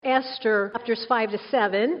Esther, chapters 5 to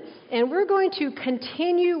 7, and we're going to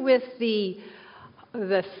continue with the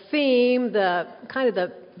theme, the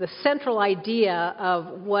central idea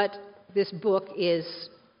of what this book is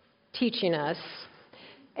teaching us,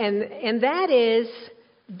 and that is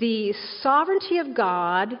the sovereignty of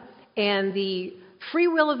God and the free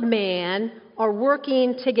will of man are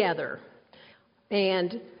working together.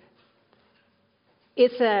 And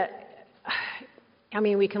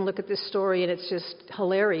we can look at this story and it's just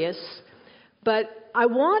hilarious, but I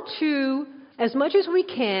want to, as much as we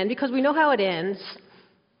can, because we know how it ends,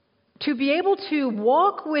 to be able to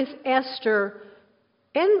walk with Esther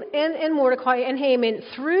and Mordecai and Haman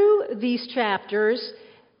through these chapters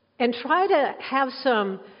and try to have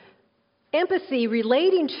some empathy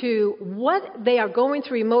relating to what they are going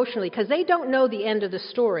through emotionally, because they don't know the end of the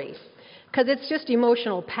story, because it's just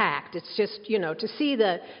emotional packed. It's just, to see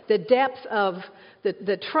the depth of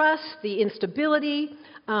the trust, the instability,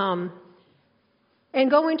 and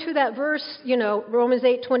going to that verse, Romans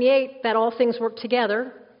 8:28, that all things work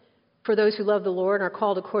together for those who love the Lord and are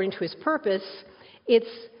called according to His purpose.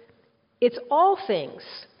 It's all things.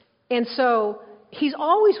 And so He's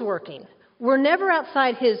always working. We're never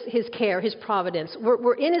outside His care, His providence.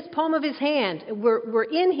 We're in His palm of His hand. We're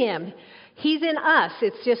in Him. He's in us.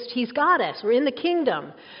 It's just He's got us. We're in the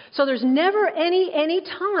kingdom. So there's never any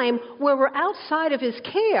time where we're outside of His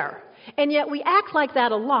care. And yet we act like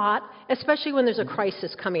that a lot, especially when there's a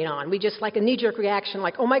crisis coming on. We just like a knee-jerk reaction,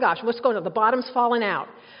 like, oh my gosh, what's going on? The bottom's falling out.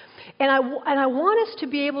 And I want us to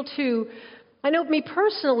be able to, I know me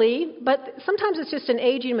personally, but sometimes it's just an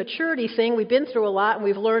aging maturity thing. We've been through a lot, and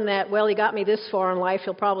we've learned that, well, he got me this far in life,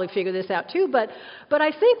 he'll probably figure this out too. But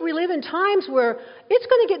I think we live in times where it's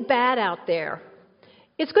going to get bad out there.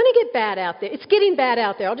 It's going to get bad out there. It's getting bad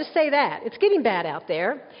out there. I'll just say that. It's getting bad out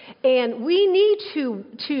there. And we need to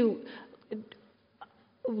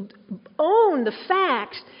own the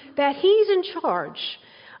fact that He's in charge.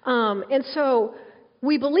 And so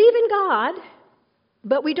we believe in God,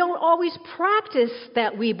 but we don't always practice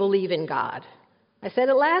that we believe in God. I said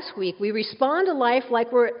it last week. We respond to life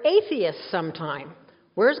like we're atheists sometime.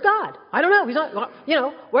 Where's God? I don't know. He's not,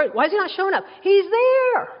 why is He not showing up? He's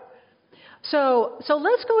there. So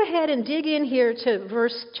let's go ahead and dig in here to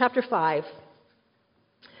chapter 5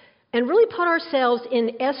 and really put ourselves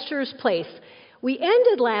in Esther's place. We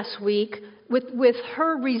ended last week with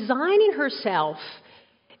her resigning herself.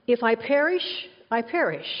 If I perish, I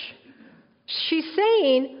perish. She's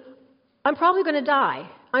saying, I'm probably going to die.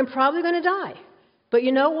 I'm probably going to die. But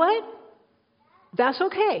you know what? That's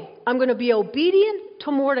okay. I'm going to be obedient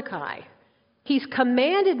to Mordecai. He's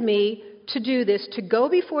commanded me to do this, to go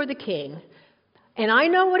before the king. And I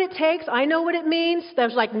know what it takes. I know what it means.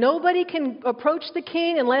 There's like nobody can approach the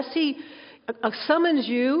king unless he summons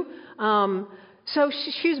you. So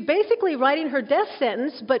she's basically writing her death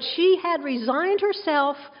sentence, but she had resigned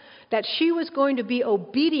herself that she was going to be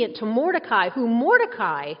obedient to Mordecai,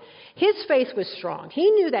 his faith was strong. He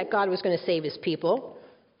knew that God was going to save His people.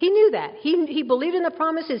 He knew that. He believed in the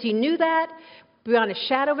promises. He knew that beyond a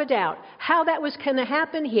shadow of a doubt. How that was going to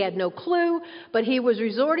happen, he had no clue, but he was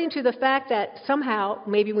resorting to the fact that somehow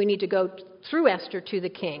maybe we need to go through Esther to the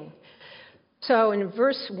king. So in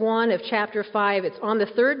verse 1 of chapter 5, it's on the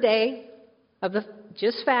third day of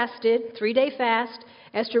just fasted, 3-day fast.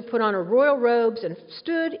 Esther put on her royal robes and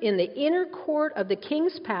stood in the inner court of the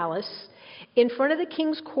king's palace in front of the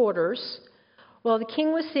king's quarters while the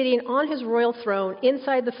king was sitting on his royal throne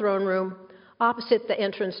inside the throne room opposite the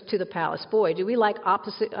entrance to the palace. Boy, do we like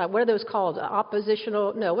opposite, what are those called?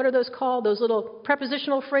 What are those called? Those little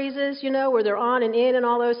prepositional phrases, where they're on and in and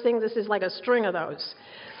all those things. This is like a string of those.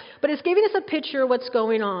 But it's giving us a picture of what's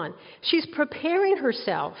going on. She's preparing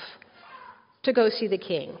herself to go see the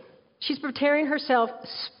king. She's preparing herself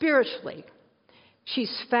spiritually.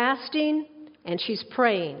 She's fasting and she's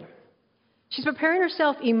praying. She's preparing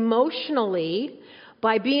herself emotionally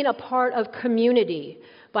by being a part of community,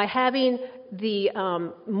 by having the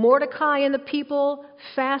Mordecai and the people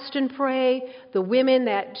fast and pray, the women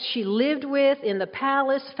that she lived with in the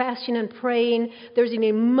palace fasting and praying. There's an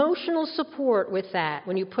emotional support with that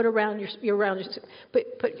when you put are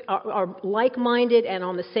like-minded and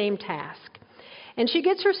on the same task. And she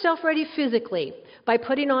gets herself ready physically by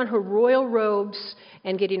putting on her royal robes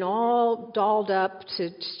and getting all dolled up to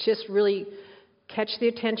just really catch the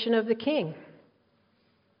attention of the king.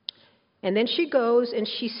 And then she goes and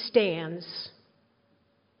she stands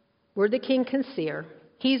where the king can see her.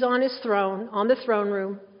 He's on his throne, on the throne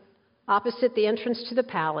room, opposite the entrance to the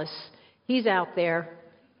palace. He's out there,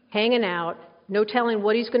 hanging out, no telling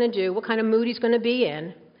what he's going to do, what kind of mood he's going to be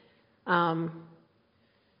in.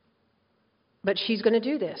 But she's going to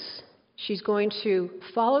do this. She's going to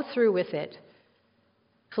follow through with it.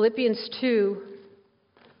 Philippians 2,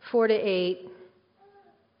 4-8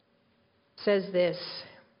 says this.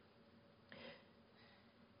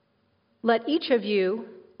 Let each of you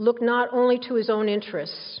look not only to his own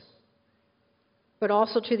interests, but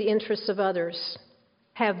also to the interests of others.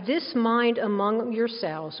 Have this mind among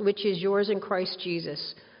yourselves, which is yours in Christ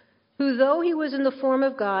Jesus, who, though he was in the form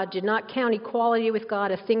of God, did not count equality with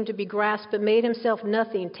God a thing to be grasped, but made himself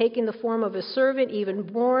nothing, taking the form of a servant,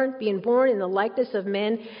 being born in the likeness of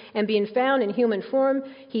men, and being found in human form,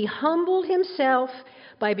 he humbled himself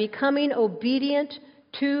by becoming obedient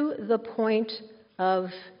to the point of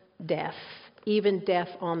death, even death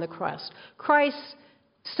on the cross. Christ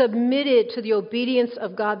submitted to the obedience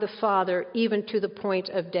of God the Father, even to the point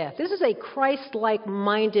of death. This is a Christ-like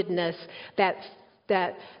mindedness that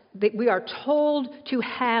we are told to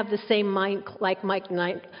have the same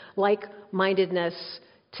like-mindedness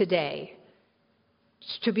today.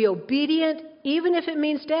 To be obedient, even if it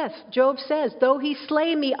means death. Job says, though he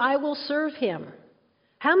slay me, I will serve him.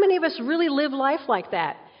 How many of us really live life like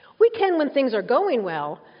that? We can when things are going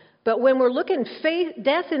well, but when we're looking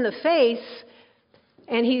death in the face,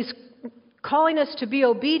 and he's calling us to be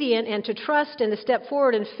obedient and to trust and to step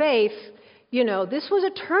forward in faith, this was a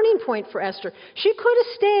turning point for Esther. She could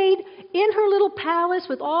have stayed in her little palace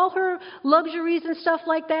with all her luxuries and stuff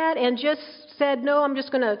like that and just said, no, I'm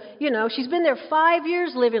just going to, she's been there 5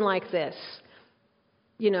 years living like this.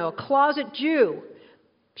 A closet Jew.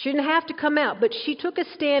 She didn't have to come out, but she took a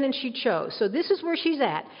stand and she chose. So this is where she's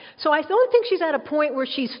at. So I don't think she's at a point where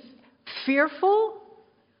she's fearful.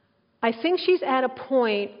 I think she's at a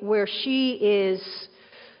point where she is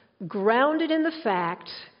grounded in the fact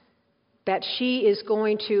that she is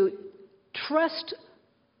going to trust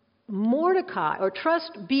Mordecai, or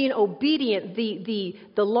trust being obedient, the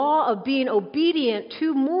law of being obedient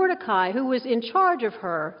to Mordecai, who was in charge of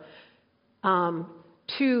her,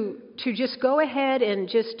 to just go ahead and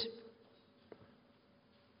just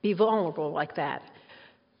be vulnerable like that.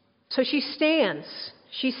 So she stands.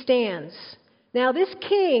 Now this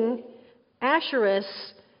king,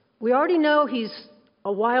 Ahasuerus, we already know he's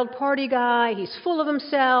a wild party guy. He's full of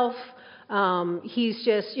himself. He's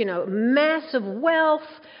just, massive wealth,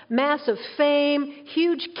 massive fame,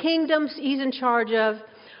 huge kingdoms he's in charge of.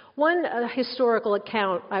 One historical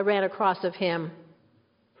account I ran across of him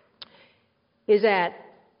is that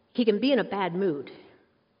he can be in a bad mood.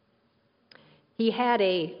 He had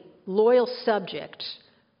a loyal subject,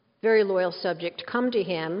 very loyal subject, come to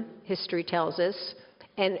him, history tells us,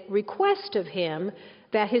 and request of him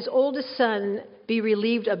that his oldest son be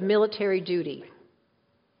relieved of military duty.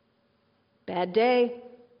 Bad day.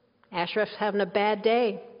 Ahasuerus having a bad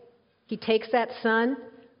day. He takes that son,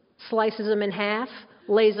 slices him in half,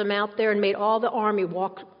 lays him out there, and made all the army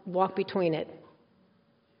walk between it.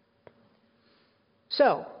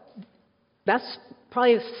 So, that's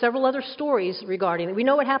probably several other stories regarding it. We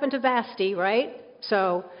know what happened to Vashti, right?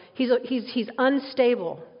 So, he's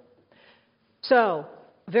unstable. So,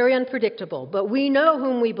 very unpredictable. But we know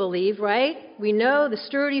whom we believe, right? We know the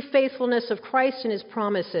sturdy faithfulness of Christ and his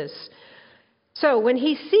promises. So when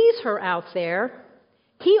he sees her out there,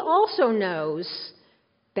 he also knows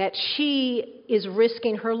that she is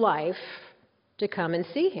risking her life to come and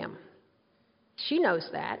see him. She knows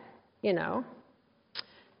that,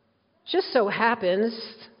 Just so happens,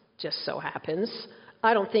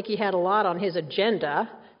 I don't think he had a lot on his agenda,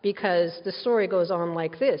 because the story goes on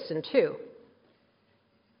like this in 2.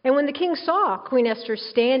 And when the king saw Queen Esther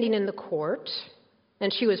standing in the court,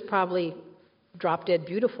 and she was probably drop-dead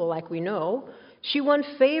beautiful like we know, she won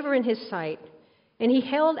favor in his sight. And he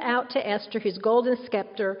held out to Esther his golden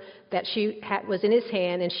scepter that was in his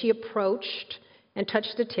hand, and she approached and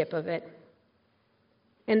touched the tip of it.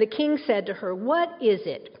 And the king said to her, "What is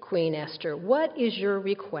it, Queen Esther? What is your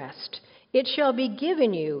request? It shall be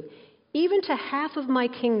given you, even to half of my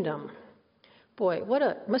kingdom." Boy,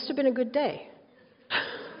 must have been a good day.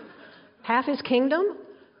 Half his kingdom?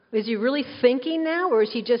 Is he really thinking now, or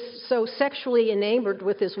is he just so sexually enamored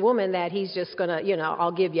with this woman that he's just going to,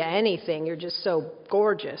 I'll give you anything. You're just so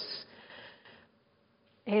gorgeous.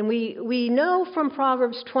 And we know from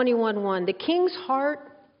Proverbs 21:1, the king's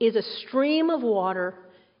heart is a stream of water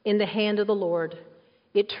in the hand of the Lord.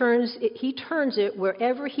 He turns it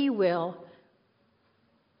wherever he will.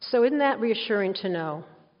 So isn't that reassuring to know?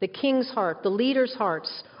 The king's heart, the leader's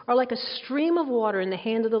hearts, are like a stream of water in the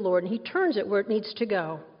hand of the Lord, and he turns it where it needs to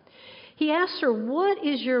go. He asks her, "What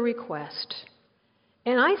is your request?"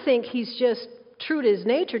 And I think he's just, true to his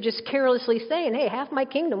nature, just carelessly saying, "Hey, half my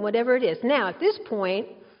kingdom, whatever it is." Now, at this point,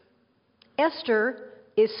 Esther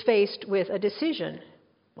is faced with a decision.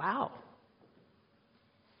 Wow.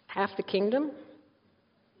 Half the kingdom?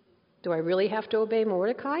 Do I really have to obey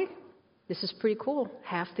Mordecai? This is pretty cool.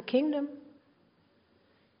 Half the kingdom.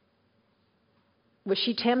 Was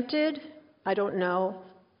she tempted? I don't know.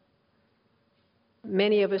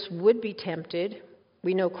 Many of us would be tempted.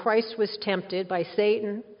 We know Christ was tempted by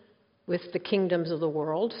Satan with the kingdoms of the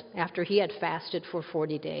world after he had fasted for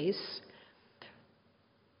 40 days.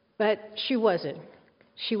 But she wasn't.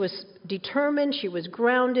 She was determined. She was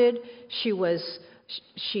grounded.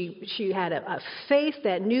 She had a faith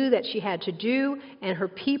that knew that she had to do, and her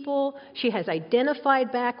people, she has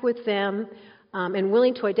identified back with them and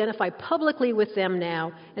willing to identify publicly with them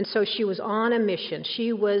now. And so she was on a mission.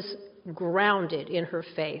 She was grounded in her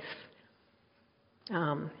faith.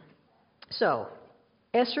 So,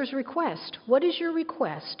 Esther's request. What is your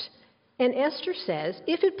request? And Esther says,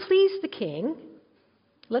 if it please the king,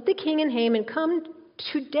 let the king and Haman come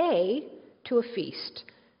today to a feast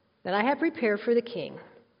that I have prepared for the king.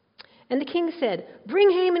 And the king said, bring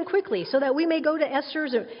Haman quickly so that we may go to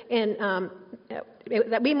Esther's and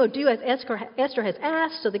that we may do as Esther has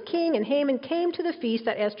asked. So the king and Haman came to the feast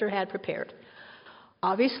that Esther had prepared.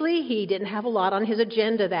 Obviously, he didn't have a lot on his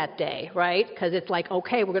agenda that day, right? Because it's like,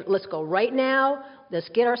 okay, let's go right now. Let's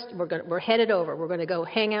get we're headed over. We're going to go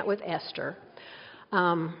hang out with Esther.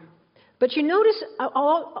 But you notice, I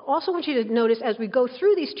also want you to notice as we go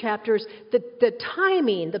through these chapters, the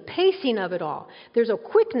timing, the pacing of it all. There's a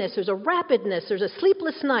quickness, there's a rapidness, there's a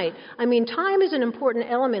sleepless night. I mean, time is an important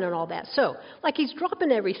element in all that. So, like he's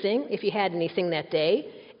dropping everything, if he had anything that day,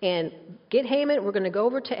 and get Haman, we're going to go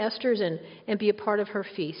over to Esther's and be a part of her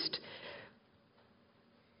feast.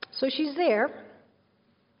 So she's there,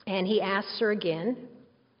 and he asks her again,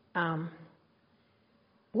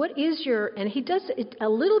 what is your, and he does it a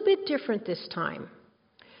little bit different this time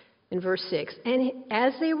in verse 6. And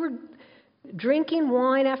as they were drinking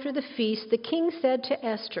wine after the feast, the king said to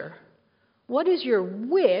Esther, what is your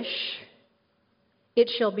wish? It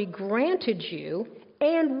shall be granted you.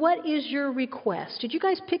 And what is your request? Did you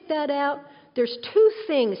guys pick that out? There's two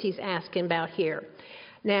things he's asking about here.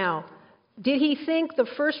 Now, did he think the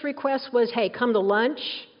first request was, hey, come to lunch?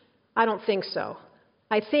 I don't think so.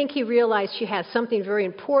 I think he realized she has something very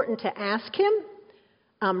important to ask him,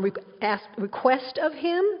 request of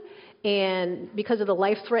him, and because of the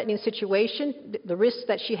life-threatening situation, the risks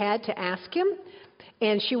that she had to ask him,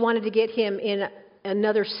 and she wanted to get him in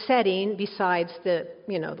another setting besides the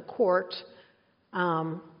court.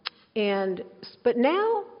 But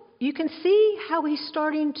now you can see how he's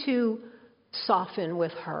starting to soften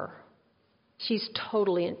with her.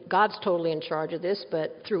 God's totally in charge of this,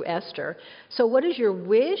 but through Esther. So what is your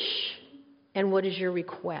wish and what is your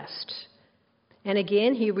request? And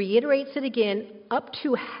again, he reiterates it again, up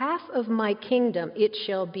to half of my kingdom it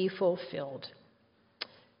shall be fulfilled.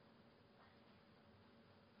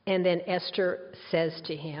 And then Esther says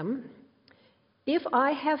to him, if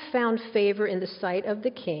I have found favor in the sight of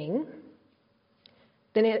the king,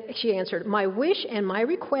 then she answered, my wish and my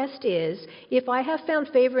request is, if I have found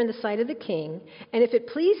favor in the sight of the king, and if it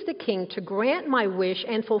please the king to grant my wish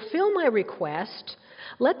and fulfill my request,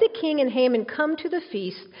 let the king and Haman come to the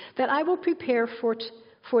feast that I will prepare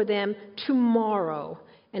for them tomorrow,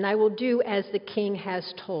 and I will do as the king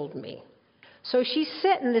has told me. So she's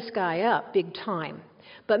setting this guy up big time.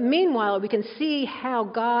 But meanwhile, we can see how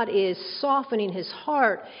God is softening his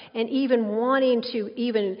heart and even wanting to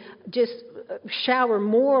even just shower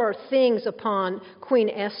more things upon Queen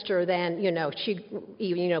Esther than,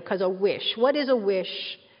 because a wish. What is a wish?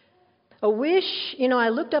 A wish, I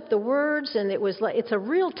looked up the words and it was like, it's a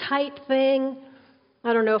real tight thing.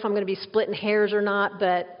 I don't know if I'm going to be splitting hairs or not,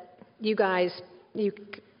 but you guys, you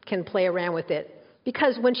can play around with it.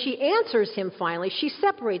 Because when she answers him finally, she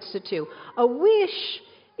separates the two. A wish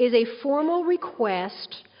is a formal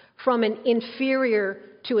request from an inferior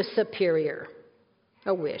to a superior.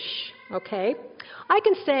 A wish, okay? I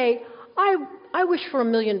can say, I wish for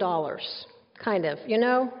 $1 million, kind of,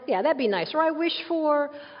 Yeah, that'd be nice. Or I wish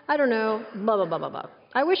for, I don't know, blah, blah, blah, blah, blah.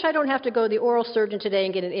 I wish I don't have to go to the oral surgeon today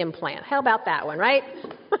and get an implant. How about that one, right?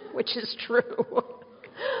 Which is true.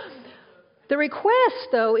 The request,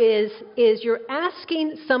 though, is you're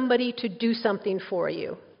asking somebody to do something for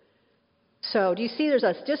you. So do you see there's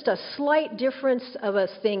just a slight difference of a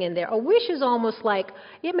thing in there. A wish is almost like,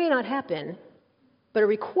 it may not happen, but a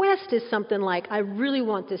request is something like, I really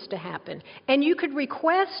want this to happen. And you could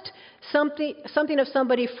request something of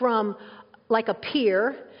somebody from like a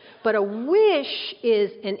peer, but a wish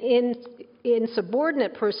is an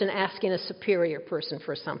insubordinate person asking a superior person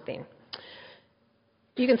for something.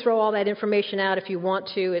 You can throw all that information out if you want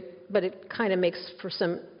to, but it kind of makes for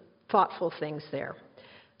some thoughtful things there.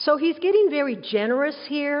 So he's getting very generous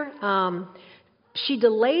here. She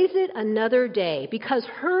delays it another day because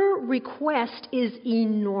her request is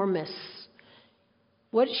enormous.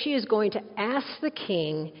 What she is going to ask the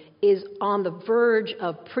king is on the verge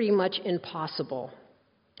of pretty much impossible.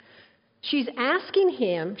 She's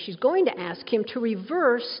going to ask him to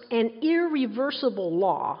reverse an irreversible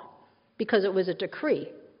law because it was a decree.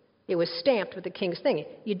 It was stamped with the king's thing.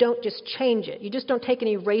 You don't just change it. You just don't take an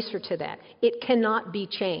eraser to that. It cannot be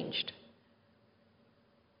changed.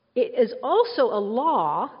 It is also a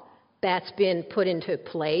law that's been put into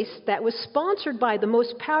place that was sponsored by the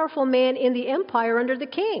most powerful man in the empire under the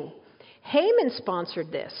king. Haman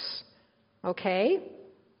sponsored this. Okay?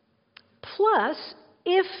 Plus,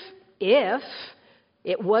 if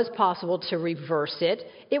it was possible to reverse it,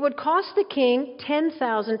 it would cost the king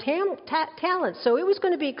 10,000 talents. So it was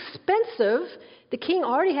going to be expensive. The king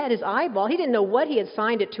already had his eyeball. He didn't know what he had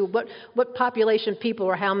signed it to, what population people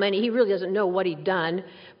or how many. He really doesn't know what he'd done.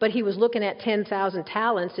 But he was looking at 10,000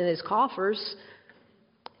 talents in his coffers.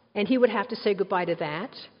 And he would have to say goodbye to that.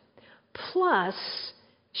 Plus,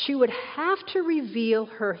 she would have to reveal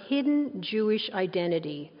her hidden Jewish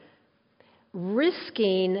identity,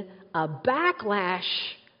 risking a backlash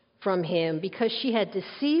from him because she had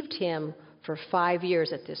deceived him for 5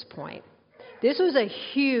 years at this point. This was a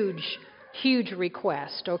huge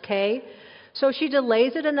request, okay? So she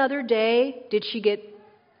delays it another day. Did she get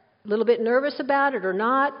a little bit nervous about it or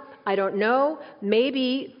not? I don't know.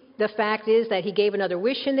 Maybe the fact is that he gave another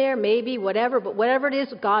wish in there, maybe, whatever. But whatever it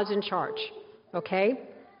is, God's in charge, okay?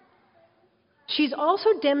 She's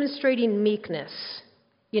also demonstrating meekness.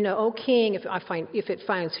 You know, O king, if it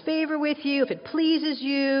finds favor with you, if it pleases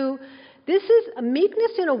you. This is a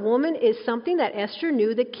meekness in a woman is something that Esther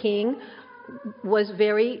knew the king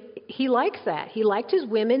he likes that. He liked his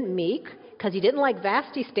women meek because he didn't like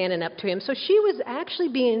Vashti standing up to him. So she was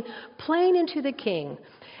actually playing into the king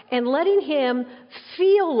and letting him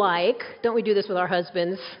feel like, don't we do this with our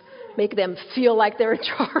husbands? Make them feel like they're in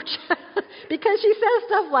charge. Because she says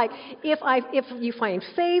stuff like, if you find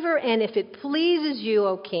favor and if it pleases you,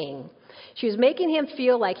 O king. She was making him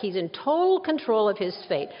feel like he's in total control of his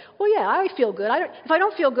fate. Well, yeah, I feel good. If I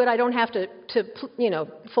don't feel good, I don't have to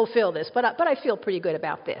fulfill this. But I feel pretty good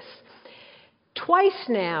about this. Twice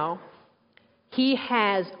now, he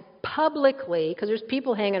has publicly, because there's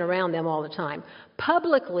people hanging around them all the time,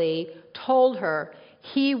 publicly told her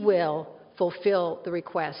he will fulfill the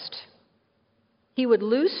request. He would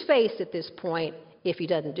lose face at this point if he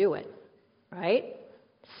doesn't do it, right?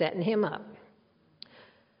 Setting him up.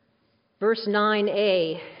 Verse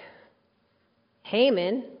 9a,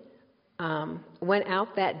 Haman went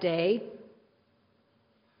out that day,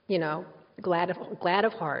 glad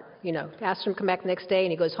of heart. Asked him to come back the next day,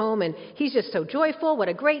 and he goes home, and he's just so joyful. What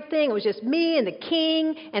a great thing. It was just me and the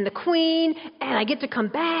king and the queen, and I get to come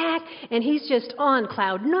back, and he's just on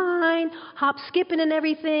cloud nine, hop, skipping and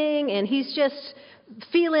everything, and he's just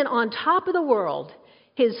feeling on top of the world.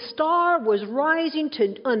 His star was rising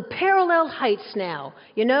to unparalleled heights now.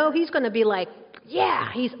 He's going to be like,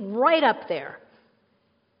 yeah, he's right up there.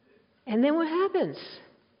 And then what happens?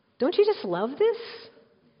 Don't you just love this?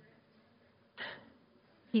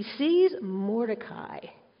 He sees Mordecai,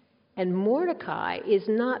 and Mordecai is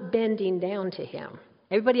not bending down to him.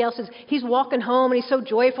 Everybody else he's walking home, and he's so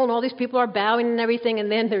joyful, and all these people are bowing and everything,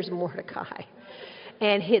 and then there's Mordecai.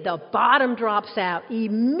 And the bottom drops out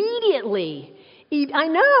immediately. I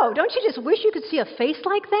know. Don't you just wish you could see a face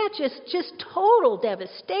like that? Just total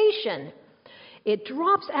devastation. It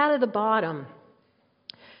drops out of the bottom.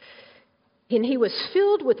 And he was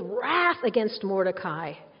filled with wrath against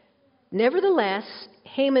Mordecai. Nevertheless,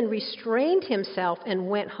 Haman restrained himself and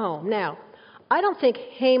went home. Now, I don't think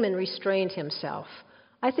Haman restrained himself.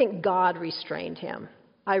 I think God restrained him.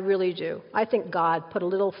 I really do. I think God put a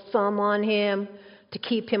little thumb on him to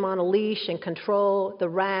keep him on a leash and control the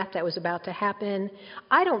wrath that was about to happen.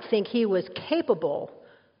 I don't think he was capable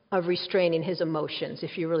of restraining his emotions,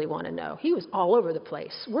 if you really want to know. He was all over the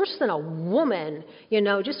place. Worse than a woman,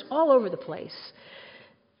 just all over the place.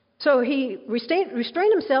 So he restrained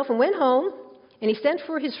himself and went home, and he sent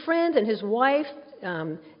for his friend and his wife,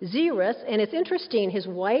 Zeresh. And it's interesting, his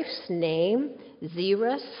wife's name,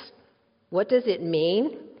 Zeresh, what does it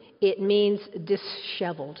mean? It means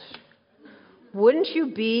disheveled. Wouldn't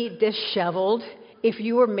you be disheveled if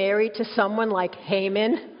you were married to someone like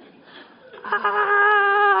Haman?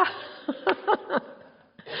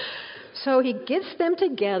 So he gets them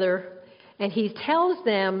together, and he tells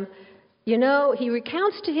them, he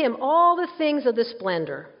recounts to him all the things of the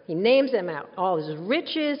splendor. He names them out. All his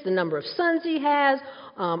riches, the number of sons he has,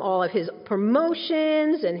 all of his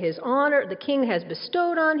promotions and his honor the king has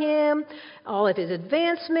bestowed on him, all of his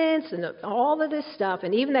advancements and all of this stuff,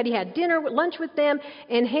 and even that he had lunch with them.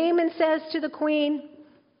 And Haman says to the queen,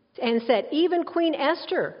 and said, even Queen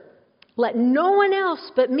Esther, let no one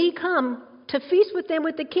else but me come to feast with them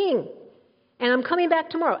with the king. And I'm coming back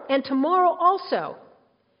tomorrow. And tomorrow also.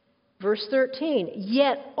 Verse 13,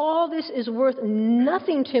 yet all this is worth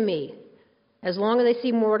nothing to me as long as I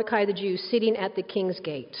see Mordecai the Jew sitting at the king's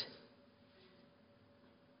gate.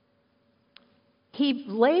 He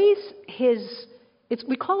lays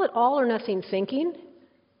we call it all or nothing thinking.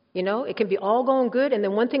 You know, it can be all going good and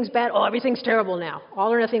then one thing's bad, everything's terrible now.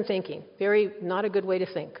 All or nothing thinking. Not a good way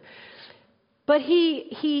to think. But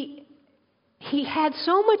he had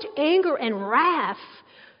so much anger and wrath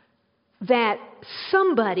that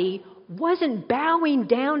somebody wasn't bowing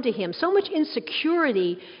down to him, so much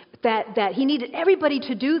insecurity that he needed everybody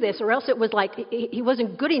to do this, or else it was like he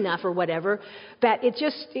wasn't good enough or whatever, that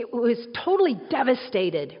it was totally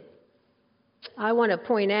devastated. I want to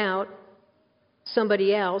point out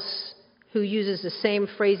somebody else who uses the same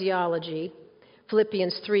phraseology,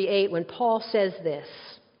 Philippians 3:8, when Paul says this.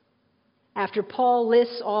 After Paul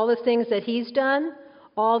lists all the things that he's done,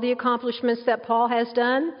 all the accomplishments that Paul has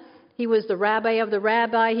done, he was the rabbi of the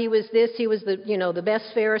rabbi, he was this, he was the best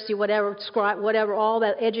Pharisee, whatever, scribe, whatever, all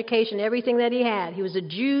that education, everything that he had. He was a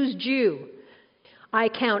Jew's Jew. I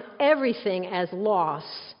count everything as loss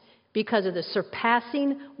because of the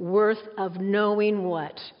surpassing worth of knowing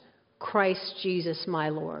what? Christ Jesus my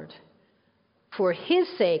Lord. For his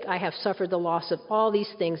sake I have suffered the loss of all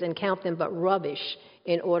these things and count them but rubbish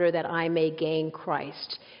in order that I may gain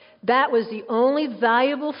Christ. That was the only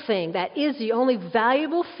valuable thing, that is the only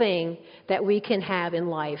valuable thing that we can have in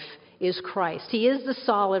life is Christ. He is the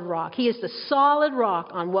solid rock. He is the solid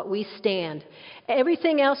rock on what we stand.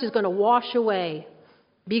 Everything else is going to wash away,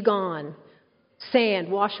 be gone.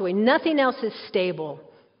 Sand, wash away. Nothing else is stable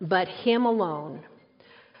but him alone.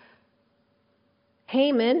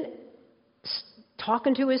 Haman,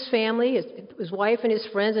 talking to his family, his wife and his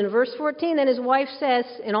friends, in verse 14, then his wife says,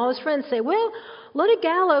 and all his friends say, well, let a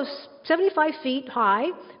gallows 75 feet high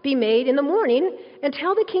be made in the morning and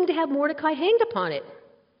tell the king to have Mordecai hanged upon it.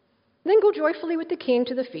 Then go joyfully with the king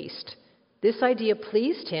to the feast. This idea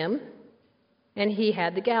pleased him, and he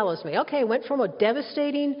had the gallows made. Okay, went from a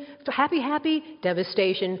devastating to happy,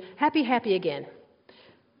 devastation, happy again.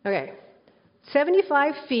 Okay,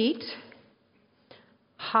 75 feet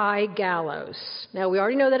high gallows. Now, we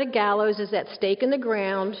already know that a gallows is that stake in the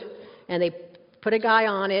ground, and they put a guy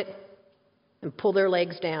on it and pull their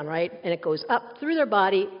legs down, right? And it goes up through their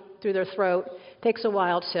body, through their throat. Takes a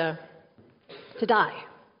while to die.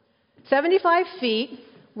 75 feet.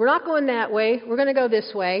 We're not going that way. We're going to go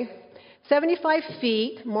this way. 75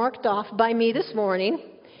 feet, marked off by me this morning,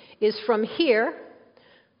 is from here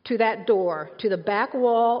to that door, to the back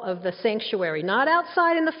wall of the sanctuary. Not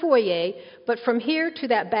outside in the foyer, but from here to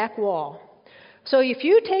that back wall. So if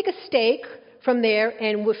you take a stake from there,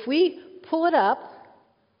 and if we pull it up,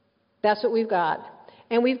 that's what we've got.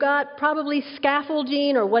 And we've got probably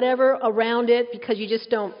scaffolding or whatever around it, because you just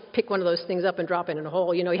don't pick one of those things up and drop it in a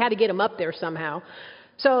hole. You had to get them up there somehow.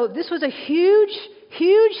 So this was a huge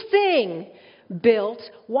thing built.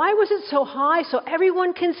 Why was it so high? So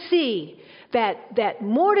everyone can see that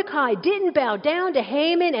Mordecai didn't bow down to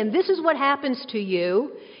Haman, and this is what happens to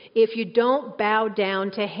you if you don't bow down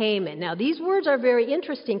to Haman. Now, these words are very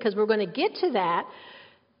interesting because we're going to get to that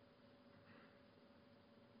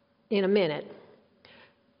in a minute.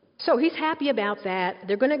 So he's happy about that.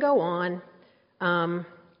 They're going to go on.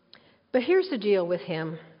 But here's the deal with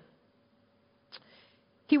him.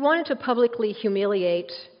 He wanted to publicly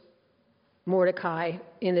humiliate Mordecai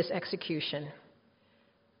in this execution.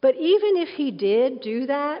 But even if he did do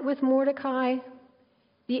that with Mordecai,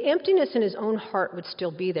 the emptiness in his own heart would still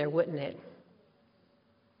be there, wouldn't it?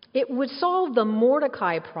 It would solve the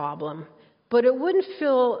Mordecai problem, but it wouldn't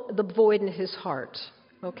fill the void in his heart,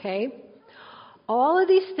 okay? All of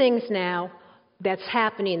these things now that's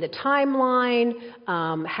happening, the timeline,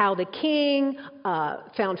 how the king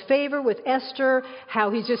found favor with Esther, how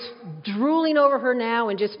he's just drooling over her now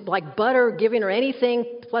and just like butter, giving her anything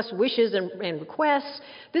plus wishes and requests.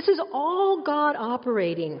 This is all God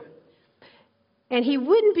operating. And he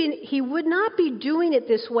would not be doing it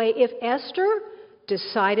this way if Esther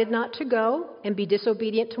decided not to go and be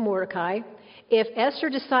disobedient to Mordecai. If Esther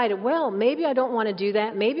decided, well, maybe I don't want to do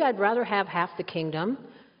that, maybe I'd rather have half the kingdom.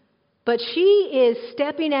 But she is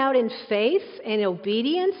stepping out in faith and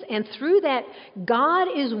obedience, and through that, God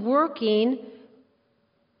is working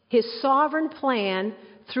his sovereign plan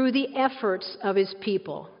through the efforts of his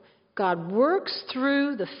people. God works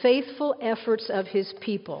through the faithful efforts of his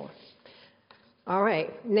people. All right,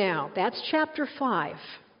 now that's chapter 5.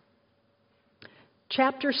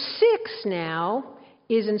 Chapter 6 now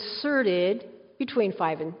is inserted between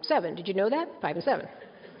 5 and 7. Did you know that? 5 and 7.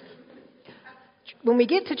 When we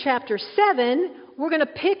get to chapter 7, we're going to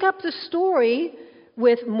pick up the story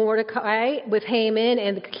with Mordecai, with Haman,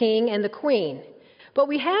 and the king and the queen. But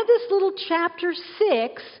we have this little chapter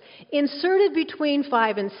 6 inserted between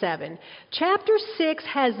 5 and 7. Chapter 6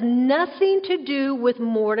 has nothing to do with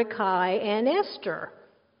Mordecai and Esther.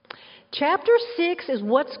 Chapter 6 is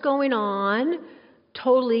what's going on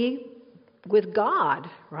totally with God,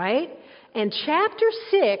 right? And chapter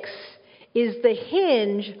 6 is the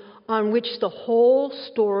hinge on which the whole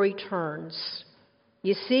story turns.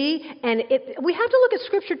 You see? And we have to look at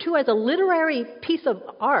Scripture, too, as a literary piece of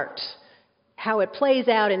art, how it plays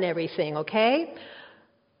out and everything, okay?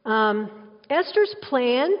 Esther's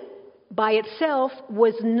plan by itself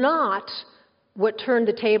was not what turned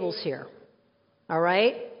the tables here, all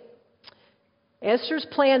right? Esther's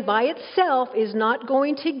plan by itself is not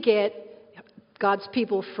going to get God's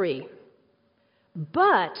people free.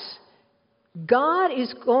 But God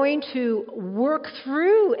is going to work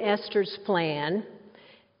through Esther's plan,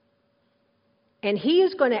 and he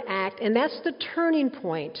is going to act, and that's the turning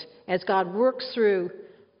point as God works through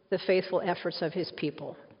the faithful efforts of his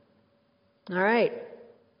people. All right.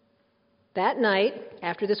 That night,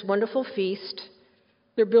 after this wonderful feast,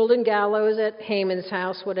 they're building gallows at Haman's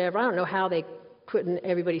house, whatever. I don't know how they couldn't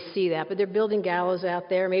everybody see that, but they're building gallows out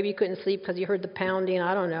there. Maybe you couldn't sleep because you heard the pounding.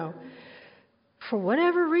 I don't know. For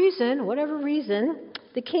whatever reason,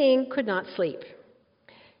 the king could not sleep.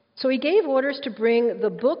 So he gave orders to bring the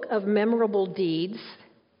book of memorable deeds,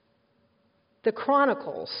 the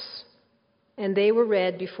Chronicles, and they were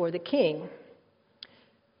read before the king.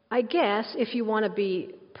 I guess if you want to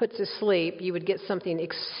be put to sleep, you would get something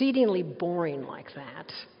exceedingly boring like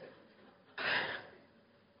that.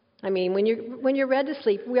 I mean, when you're read to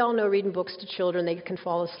sleep, we all know reading books to children, they can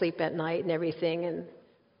fall asleep at night and everything, and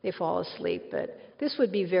they fall asleep. But this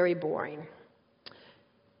would be very boring.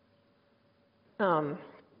 And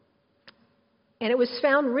it was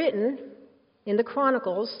found written in the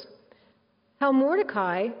Chronicles how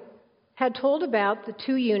Mordecai had told about the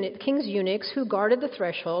king's eunuchs who guarded the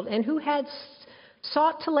threshold and who had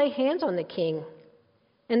sought to lay hands on the king.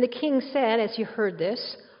 And the king said, as he heard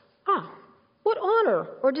this, what honor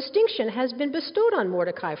or distinction has been bestowed on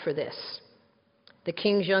Mordecai for this? The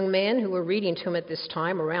king's young men who were reading to him at this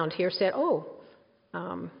time around here said,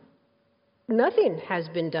 nothing has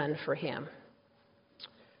been done for him.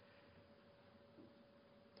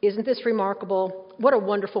 Isn't this remarkable? What a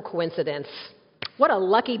wonderful coincidence. What a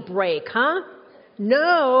lucky break, huh?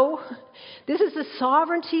 No. This is the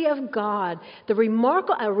sovereignty of God. A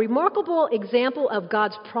remarkable example of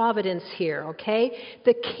God's providence here, okay?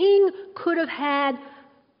 The king could have had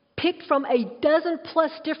picked from a dozen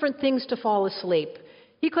plus different things to fall asleep.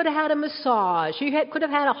 He could have had a massage. He could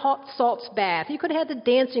have had a hot salts bath. He could have had the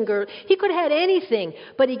dancing girl. He could have had anything.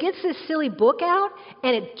 But he gets this silly book out,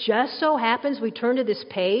 and it just so happens we turn to this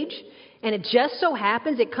page, and it just so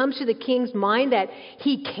happens it comes to the king's mind that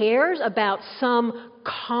he cares about some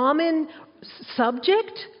common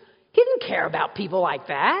subject. He didn't care about people like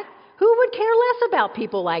that. Who would care less about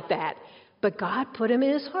people like that? But God put him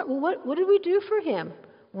in his heart. Well, what did we do for him?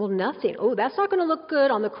 Well, nothing. Oh, that's not going to look good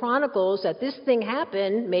on the Chronicles that this thing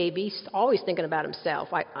happened, maybe. He's always thinking about himself.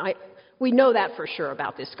 We know that for sure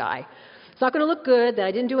about this guy. It's not going to look good that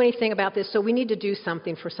I didn't do anything about this, so we need to do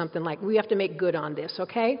something for something like, we have to make good on this,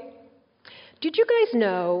 okay? Did you guys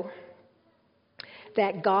know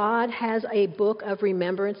that God has a book of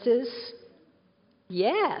remembrances?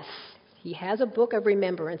 Yes, he has a book of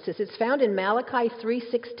remembrances. It's found in Malachi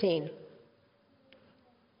 3:16.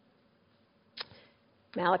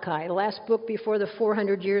 Malachi, the last book before the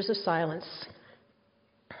 400 years of silence.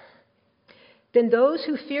 Then those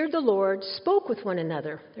who feared the Lord spoke with one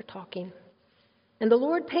another. They're talking. And the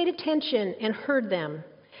Lord paid attention and heard them.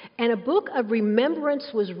 And a book of remembrance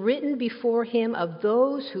was written before him of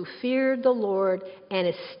those who feared the Lord and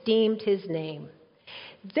esteemed his name.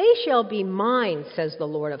 They shall be mine, says the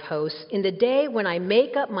Lord of hosts, in the day when I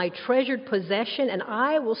make up my treasured possession, and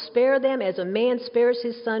I will spare them as a man spares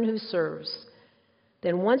his son who serves.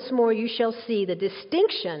 Then once more you shall see the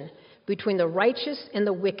distinction between the righteous and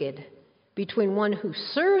the wicked, between one who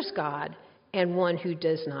serves God and one who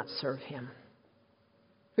does not serve him.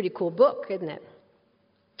 Pretty cool book, isn't it?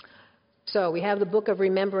 So we have the book of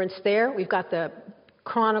remembrance there. We've got the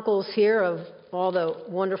Chronicles here of all the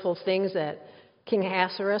wonderful things that King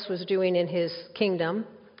Ahasuerus was doing in his kingdom.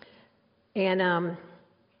 And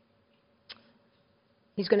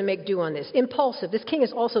he's going to make do on this. Impulsive. This king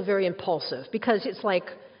is also very impulsive because it's like,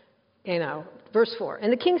 verse 4.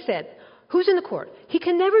 And the king said, who's in the court? He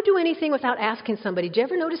can never do anything without asking somebody. Did you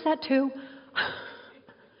ever notice that too?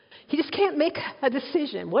 He just can't make a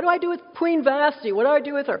decision. What do I do with Queen Vashti? What do I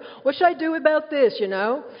do with her? What should I do about this,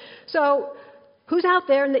 So who's out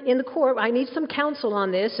there in the court? I need some counsel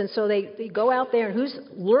on this. And so they go out there, and who's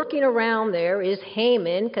lurking around there is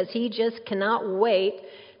Haman, because he just cannot wait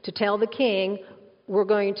to tell the king, we're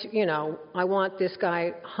going to, I want this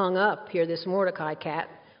guy hung up here, this Mordecai cat,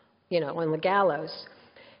 on the gallows.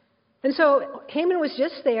 And so Haman was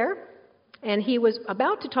just there, and he was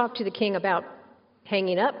about to talk to the king about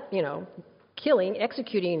hanging up,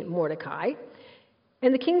 executing Mordecai.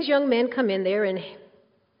 And the king's young men come in there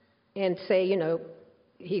and say,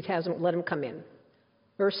 he hasn't let him come in.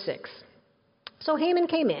 Verse 6. So Haman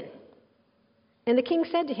came in, and the king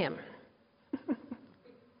said to him,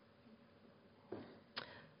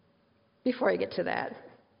 before I get to that,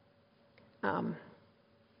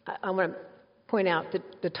 I want to point out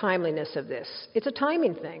the timeliness of this. It's a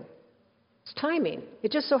timing thing. It's timing.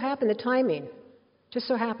 It just so happened, the timing. Just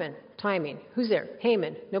so happened, timing. Who's there?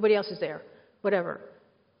 Haman. Nobody else is there. Whatever.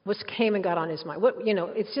 What's Haman got on his mind?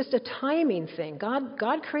 It's just a timing thing.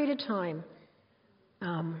 God created time.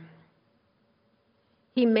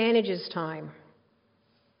 He manages time.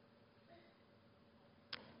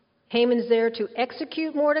 Haman's there to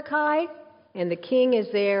execute Mordecai, and the king is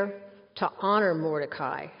there to honor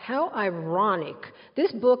Mordecai. How ironic.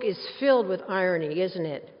 This book is filled with irony, isn't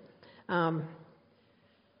it?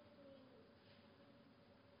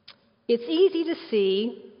 It's easy to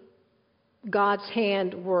see God's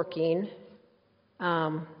hand working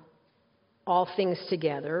all things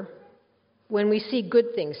together when we see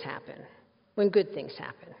good things happen,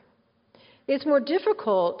 It's more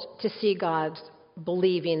difficult to see God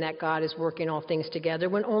believing that God is working all things together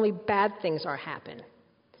when only bad things are happening.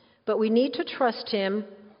 But we need to trust him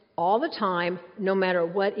all the time, no matter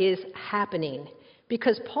what is happening,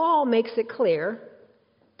 because Paul makes it clear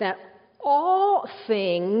that all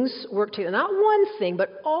things work together. Not one thing,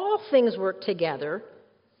 but all things work together.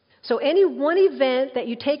 So any one event that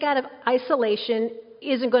you take out of isolation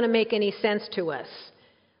isn't going to make any sense to us.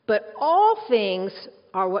 But all things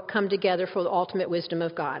are what come together for the ultimate wisdom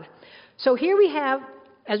of God. So here we have,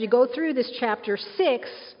 as we go through this chapter 6,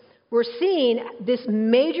 we're seeing this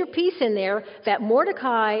major piece in there that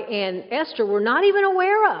Mordecai and Esther were not even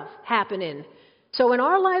aware of happening. So in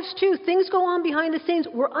our lives, too, things go on behind the scenes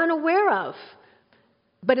we're unaware of.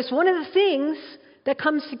 But it's one of the things that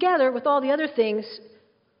comes together with all the other things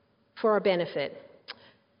for our benefit.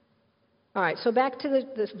 All right, so back to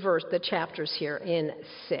the chapters here in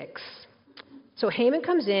 6. So Haman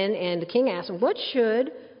comes in, and the king asks him, what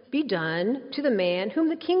should be done to the man whom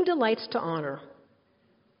the king delights to honor?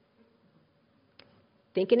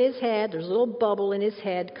 Think in his head, there's a little bubble in his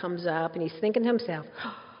head comes up, and he's thinking to himself,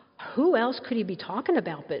 who else could he be talking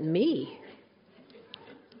about but me?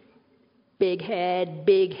 Big head,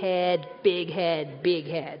 big head, big head, big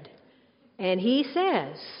head. And he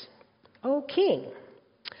says, O king,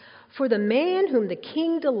 for the man whom the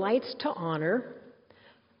king delights to honor,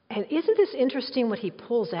 and isn't this interesting what he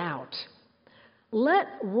pulls out? Let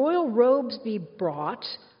royal robes be brought,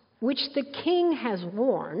 which the king has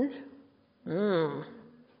worn.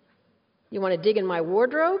 You want to dig in my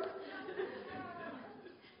wardrobe?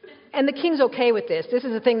 And the king's okay with this. This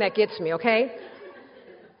is the thing that gets me, okay?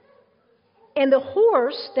 And the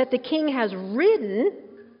horse that the king has ridden,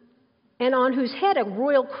 and on whose head a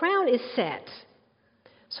royal crown is set.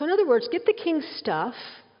 So in other words, get the king's stuff,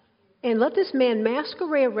 and let this man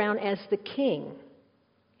masquerade around as the king.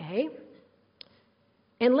 Okay?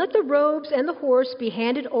 And let the robes and the horse be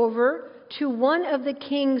handed over to one of the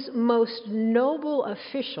king's most noble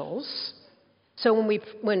officials. So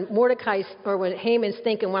when Mordecai, or when Haman's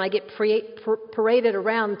thinking, when I get paraded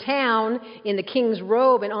around town in the king's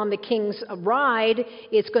robe and on the king's ride,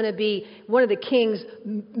 it's going to be one of the king's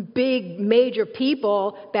big major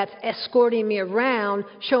people that's escorting me around,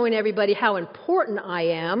 showing everybody how important I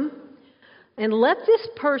am. And let this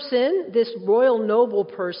person, this royal noble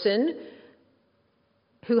person,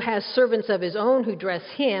 who has servants of his own who dress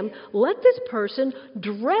him, let this person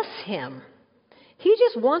dress him. He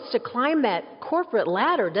just wants to climb that corporate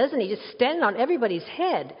ladder, doesn't he? Just stand on everybody's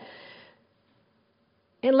head.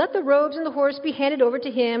 And let the robes and the horse be handed over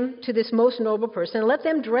to him, to this most noble person. And let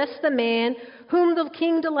them dress the man whom the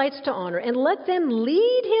king delights to honor. And let them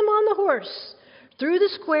lead him on the horse through the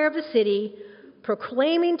square of the city,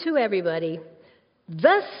 proclaiming to everybody,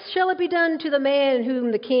 Thus shall it be done to the man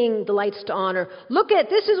whom the king delights to honor.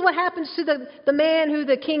 This is what happens to the man who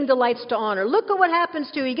the king delights to honor. Look at what happens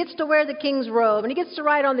to him. He gets to wear the king's robe, and he gets to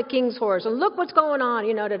ride on the king's horse, and look what's going on,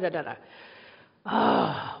 da-da-da-da.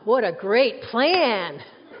 Oh, what a great plan.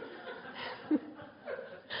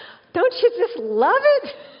 Don't you just love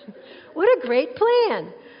it? What a great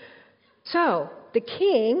plan. So, the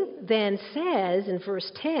king then says in verse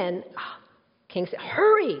 10, King said,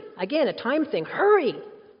 hurry. Again, a time thing. Hurry.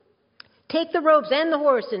 Take the robes and the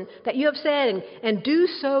horse that you have said and do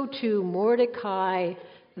so to Mordecai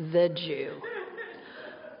the Jew.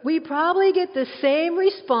 We probably get the same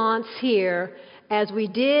response here as we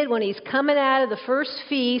did when he's coming out of the first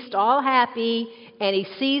feast, all happy, and he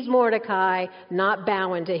sees Mordecai not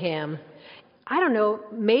bowing to him. I don't know,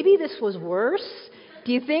 maybe this was worse?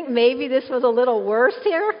 Do you think maybe this was a little worse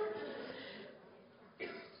here?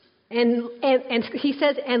 And he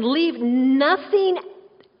says, and leave nothing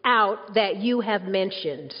out that you have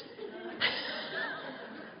mentioned.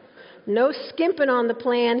 No skimping on the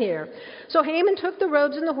plan here. So Haman took the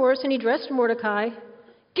robes and the horse, and he dressed Mordecai.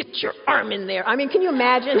 Get your arm in there. I mean, can you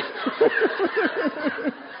imagine?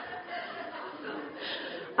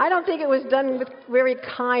 I don't think it was done very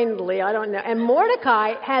kindly. I don't know. And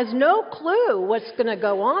Mordecai has no clue what's going to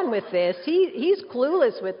go on with this. He's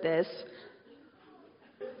clueless with this.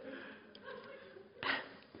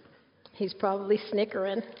 He's probably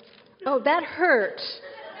snickering. Oh, that hurt.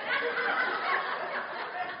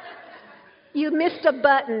 You missed a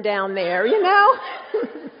button down there,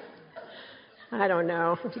 I don't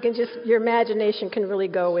know. If you can your imagination can really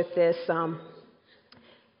go with this.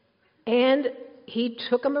 And he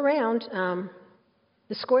took him around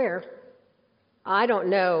the square. I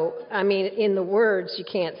don't know. I mean, in the words, you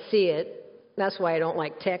can't see it. That's why I don't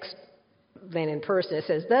like text than in person. It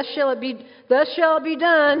says, thus shall it be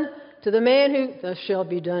done to the man who, thus shall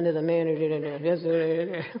be done to the man who,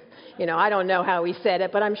 I don't know how he said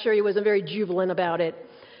it, but I'm sure he wasn't very jubilant about it.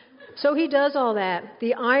 So he does all that.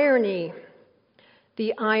 The irony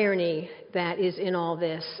that is in all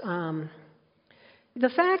this. The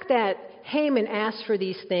fact that Haman asked for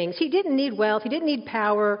these things, he didn't need wealth, he didn't need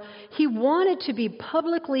power, he wanted to be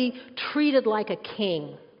publicly treated like a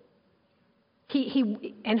king.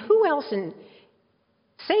 And who else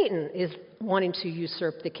Satan is wanting to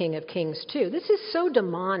usurp the King of Kings too. This is so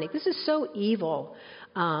demonic. This is so evil,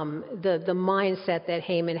 the mindset that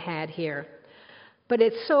Haman had here. But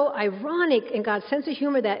it's so ironic in God's sense of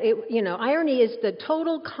humor that, irony is the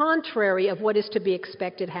total contrary of what is to be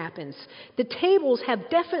expected happens. The tables have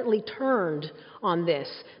definitely turned on this.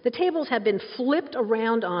 The tables have been flipped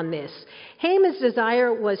around on this. Haman's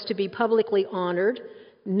desire was to be publicly honored,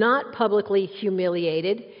 not publicly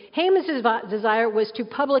humiliated. Haman's desire was to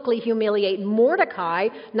publicly humiliate Mordecai,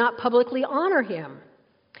 not publicly honor him.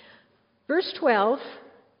 Verse 12,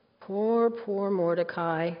 poor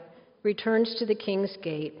Mordecai returns to the king's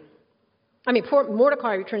gate. Poor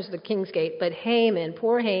Mordecai returns to the king's gate, but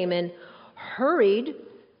poor Haman, hurried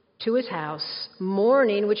to his house,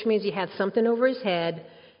 mourning, which means he had something over his head,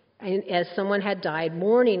 and as someone had died,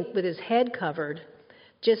 mourning with his head covered,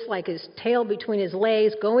 just like his tail between his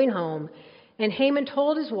legs, going home. And Haman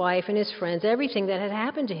told his wife and his friends everything that had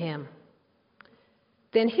happened to him.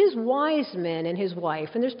 Then his wise men and his wife,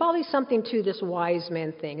 and there's probably something to this wise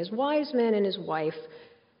man thing, his wise men and his wife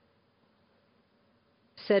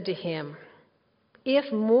said to him,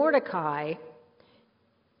 if Mordecai,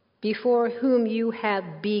 before whom you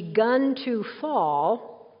have begun to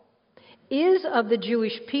fall, is of the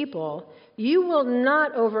Jewish people, you will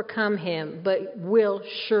not overcome him, but will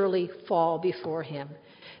surely fall before him.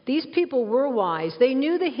 These people were wise. They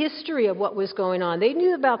knew the history of what was going on. They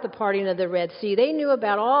knew about the parting of the Red Sea. They knew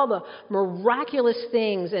about all the miraculous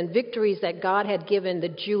things and victories that God had given the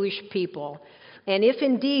Jewish people. And if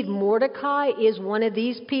indeed Mordecai is one of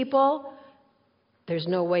these people, there's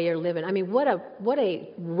no way you're living. What a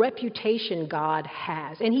reputation God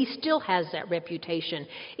has. And he still has that reputation.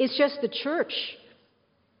 It's just the church.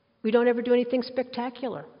 We don't ever do anything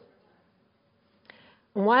spectacular.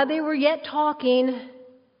 And while they were yet talking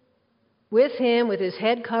with him, with his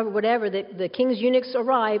head covered, whatever, the king's eunuchs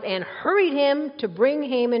arrived and hurried him to bring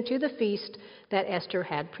Haman to the feast that Esther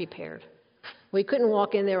had prepared. Well, he couldn't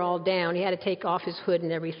walk in there all down. He had to take off his hood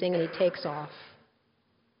and everything, and he takes off.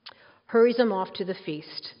 Hurries him off to the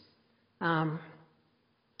feast. Timing.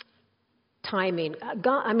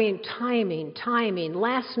 Timing.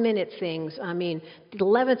 Last minute things. The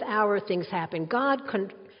 11th hour things happen. God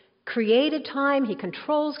created time. He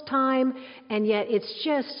controls time. And yet it's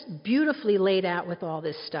just beautifully laid out with all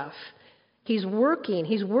this stuff. He's working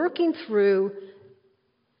through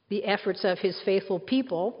the efforts of his faithful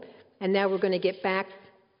people. And now we're going to get back,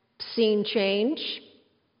 scene change,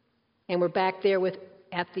 and we're back there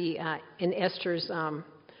in Esther's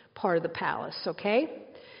part of the palace, okay?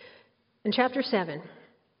 In chapter 7,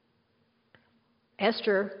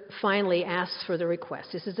 Esther finally asks for the request.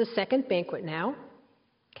 This is the second banquet now,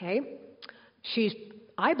 okay?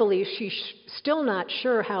 I believe she's still not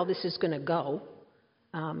sure how this is going to go.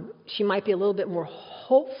 She might be a little bit more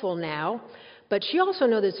hopeful now, but she also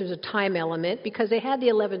knows that there's a time element because they had the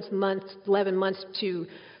 11 months to,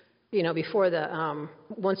 before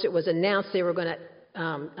once it was announced they were going to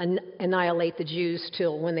annihilate the Jews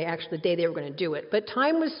till the day they were going to do it. But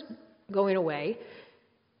time was going away.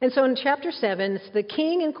 And so in chapter 7, the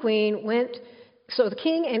king and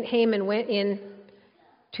Haman went in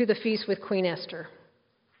to the feast with Queen Esther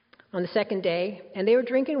on the second day, and they were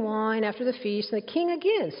drinking wine after the feast, and the king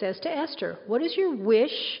again says to Esther, "What is your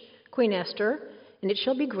wish, Queen Esther? And it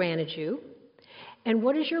shall be granted you. And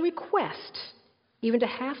what is your request? Even to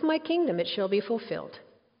half my kingdom it shall be fulfilled."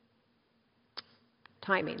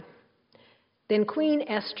 Timing. Then Queen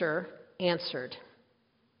Esther answered,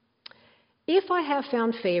 "If I have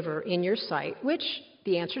found favor in your sight," which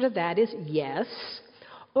the answer to that is yes,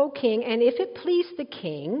 "O king, and if it please the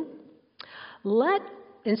king,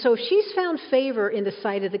 and so if she's found favor in the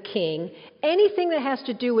sight of the king, anything that has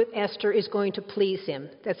to do with Esther is going to please him.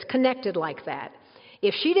 That's connected like that.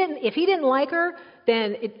 If he didn't like her,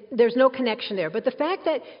 then there's no connection there. But the fact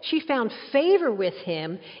that she found favor with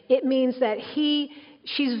him, it means that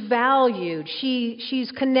she's valued.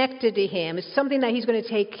 She's connected to him. It's something that he's going to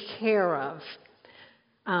take care of.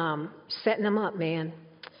 Setting him up, man.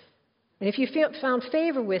 And if you found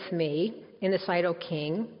favor with me in the sight, O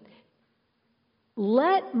king,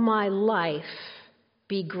 let my life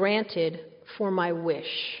be granted for my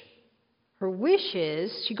wish. Her wish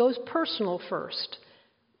is, she goes personal first.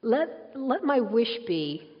 Let my wish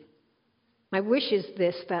be, my wish is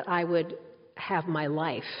this, that I would have my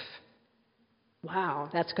life. Wow,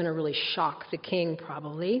 that's going to really shock the king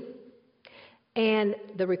probably. And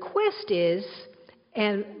the request is,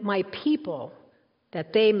 and my people,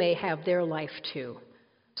 that they may have their life too.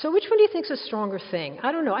 So which one do you think is a stronger thing?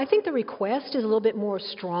 I don't know. I think the request is a little bit more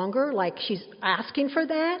stronger, like she's asking for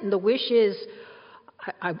that, and the wish is,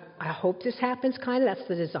 I hope this happens, kind of. That's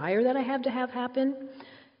the desire that I have to have happen.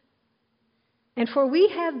 And for we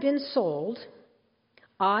have been sold,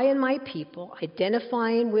 I and my people,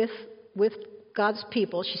 identifying with God's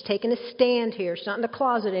people. She's taken a stand here. She's not in the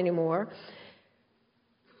closet anymore.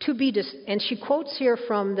 And she quotes here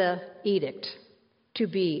from the edict, to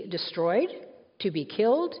be destroyed, to be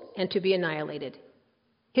killed, and to be annihilated.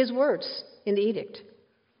 His words in the edict.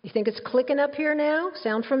 You think it's clicking up here now?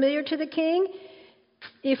 Sound familiar to the king?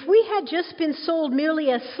 If we had just been sold merely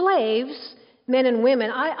as slaves, men and women,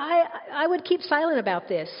 I would keep silent about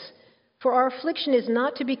this. For our affliction is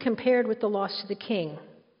not to be compared with the loss to the king.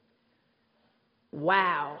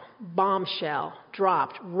 Wow, bombshell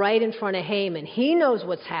dropped right in front of Haman. He knows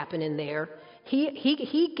what's happening there.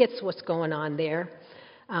 He gets what's going on there.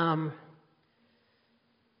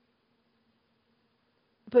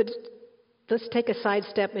 But let's take a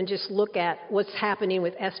sidestep and just look at what's happening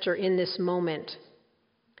with Esther in this moment.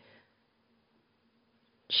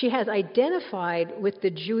 She has identified with the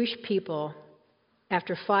Jewish people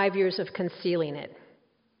after 5 years of concealing it.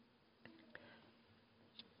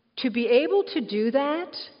 To be able to do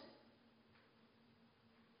that,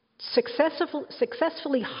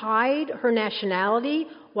 successfully hide her nationality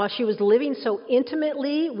while she was living so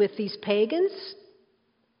intimately with these pagans,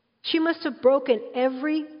 she must have broken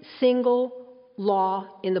every single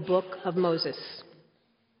law in the book of Moses.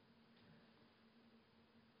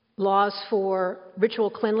 Laws for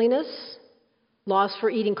ritual cleanliness, laws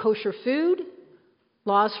for eating kosher food,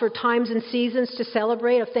 laws for times and seasons to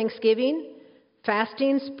celebrate of Thanksgiving,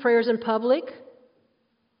 fastings, prayers in public.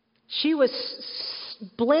 She was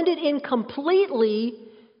blended in completely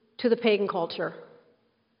to the pagan culture.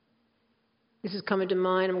 This is coming to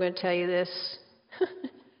mind. I'm going to tell you this.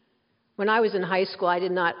 When I was in high school,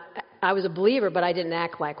 I was a believer, but I didn't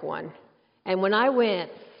act like one. And when I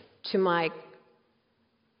went to my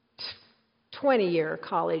 20-year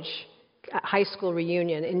high school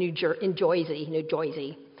reunion in New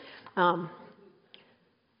Jersey,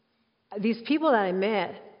 these people that I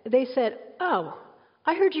met, they said, "Oh,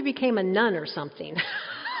 I heard you became a nun or something."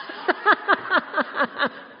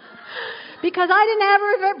 Because I didn't have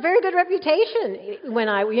a very good reputation when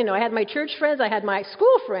I had my church friends, I had my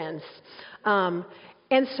school friends.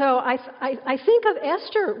 And so I think of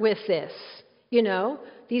Esther with this,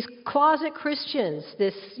 these closet Christians,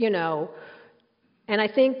 this, And I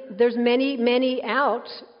think there's many, many out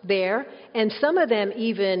there, and some of them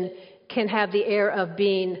even can have the air of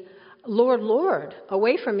being, Lord, Lord,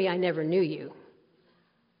 away from me, I never knew you.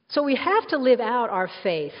 So we have to live out our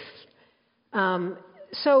faith.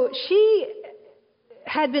 So she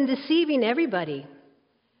had been deceiving everybody.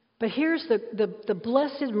 But here's the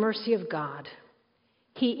blessed mercy of God.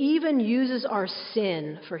 He even uses our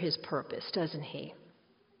sin for his purpose, doesn't he?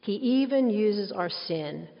 He even uses our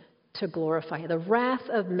sin to glorify. The wrath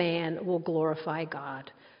of man will glorify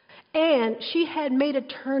God. And she had made a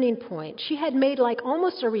turning point. She had made like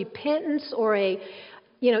almost a repentance or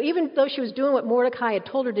even though she was doing what Mordecai had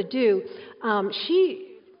told her to do,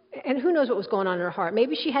 and who knows what was going on in her heart.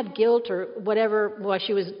 Maybe she had guilt or whatever while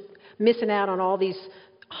she was missing out on all these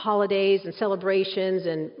holidays and celebrations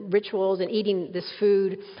and rituals and eating this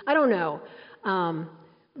food. I don't know.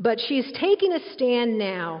 But she's taking a stand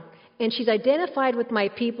now, and she's identified with my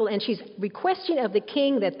people, and she's requesting of the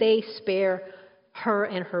king that they spare her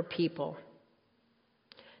and her people.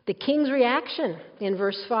 The king's reaction in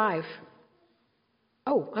verse 5.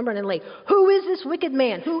 Oh, I'm running late. Who is this wicked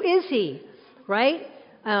man? Who is he? Right?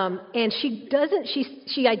 And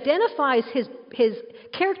she identifies his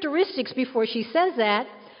characteristics before she says that.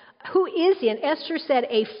 Who is he? And Esther said,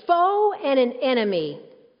 a foe and an enemy,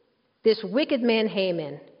 this wicked man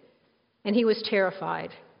Haman. And he was terrified.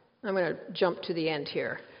 I'm going to jump to the end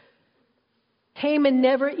here. Haman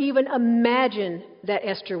never even imagined that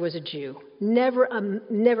Esther was a Jew.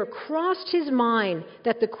 Never crossed his mind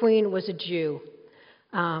that the queen was a Jew.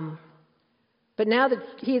 But now that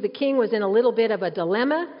the king was in a little bit of a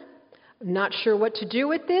dilemma, not sure what to do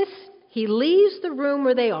with this, he leaves the room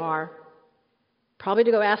where they are, probably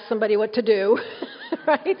to go ask somebody what to do,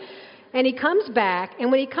 right? And he comes back,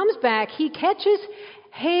 and when he comes back, he catches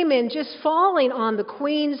Haman just falling on the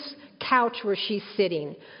queen's couch where she's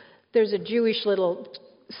sitting. There's a Jewish little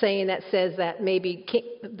saying that says that maybe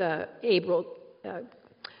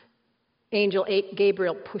angel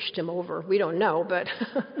Gabriel pushed him over. We don't know, but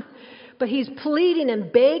but he's pleading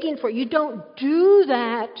and begging for it. You don't do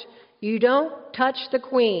that. You don't touch the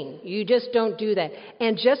queen. You just don't do that.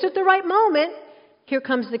 And just at the right moment, here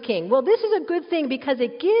comes the king. Well, this is a good thing because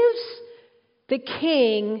it gives the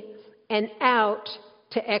king an out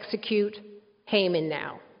to execute Haman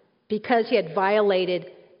now because he had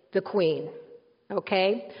violated the queen.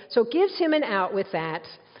 Okay? So it gives him an out with that.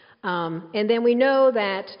 And then we know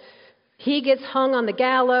that he gets hung on the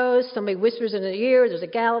gallows. Somebody whispers in his ear, there's a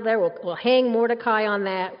gallows there. We'll hang Mordecai on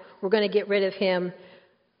that. We're going to get rid of him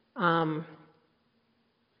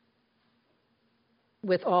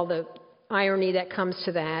with all the irony that comes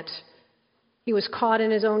to that. He was caught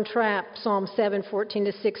in his own trap. Psalm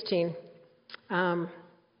 7:14-16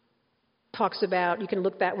 talks about, you can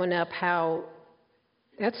look that one up, how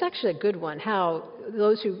that's actually a good one, how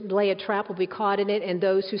those who lay a trap will be caught in it, and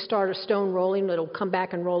those who start a stone rolling, it'll come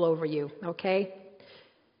back and roll over you, okay?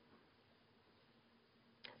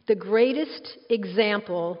 The greatest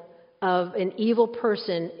example of an evil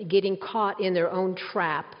person getting caught in their own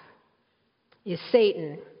trap is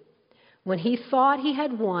Satan, when he thought he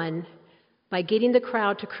had won by getting the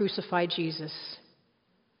crowd to crucify Jesus.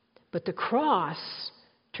 But the cross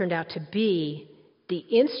turned out to be the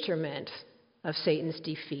instrument of Satan's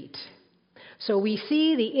defeat. So we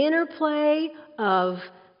see the interplay of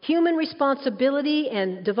human responsibility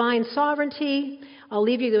and divine sovereignty. I'll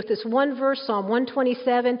leave you with this one verse, Psalm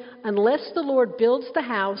 127, unless the Lord builds the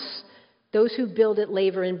house, those who build it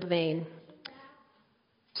labor in vain.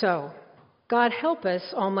 So, God help us,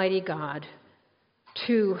 Almighty God,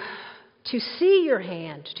 to see your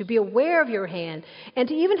hand, to be aware of your hand, and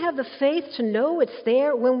to even have the faith to know it's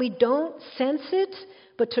there when we don't sense it,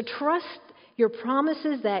 but to trust your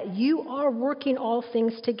promises that you are working all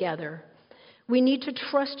things together. We need to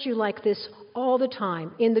trust you like this all the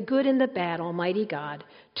time, in the good and the bad, Almighty God,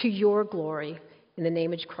 to your glory. In the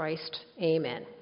name of Christ, amen.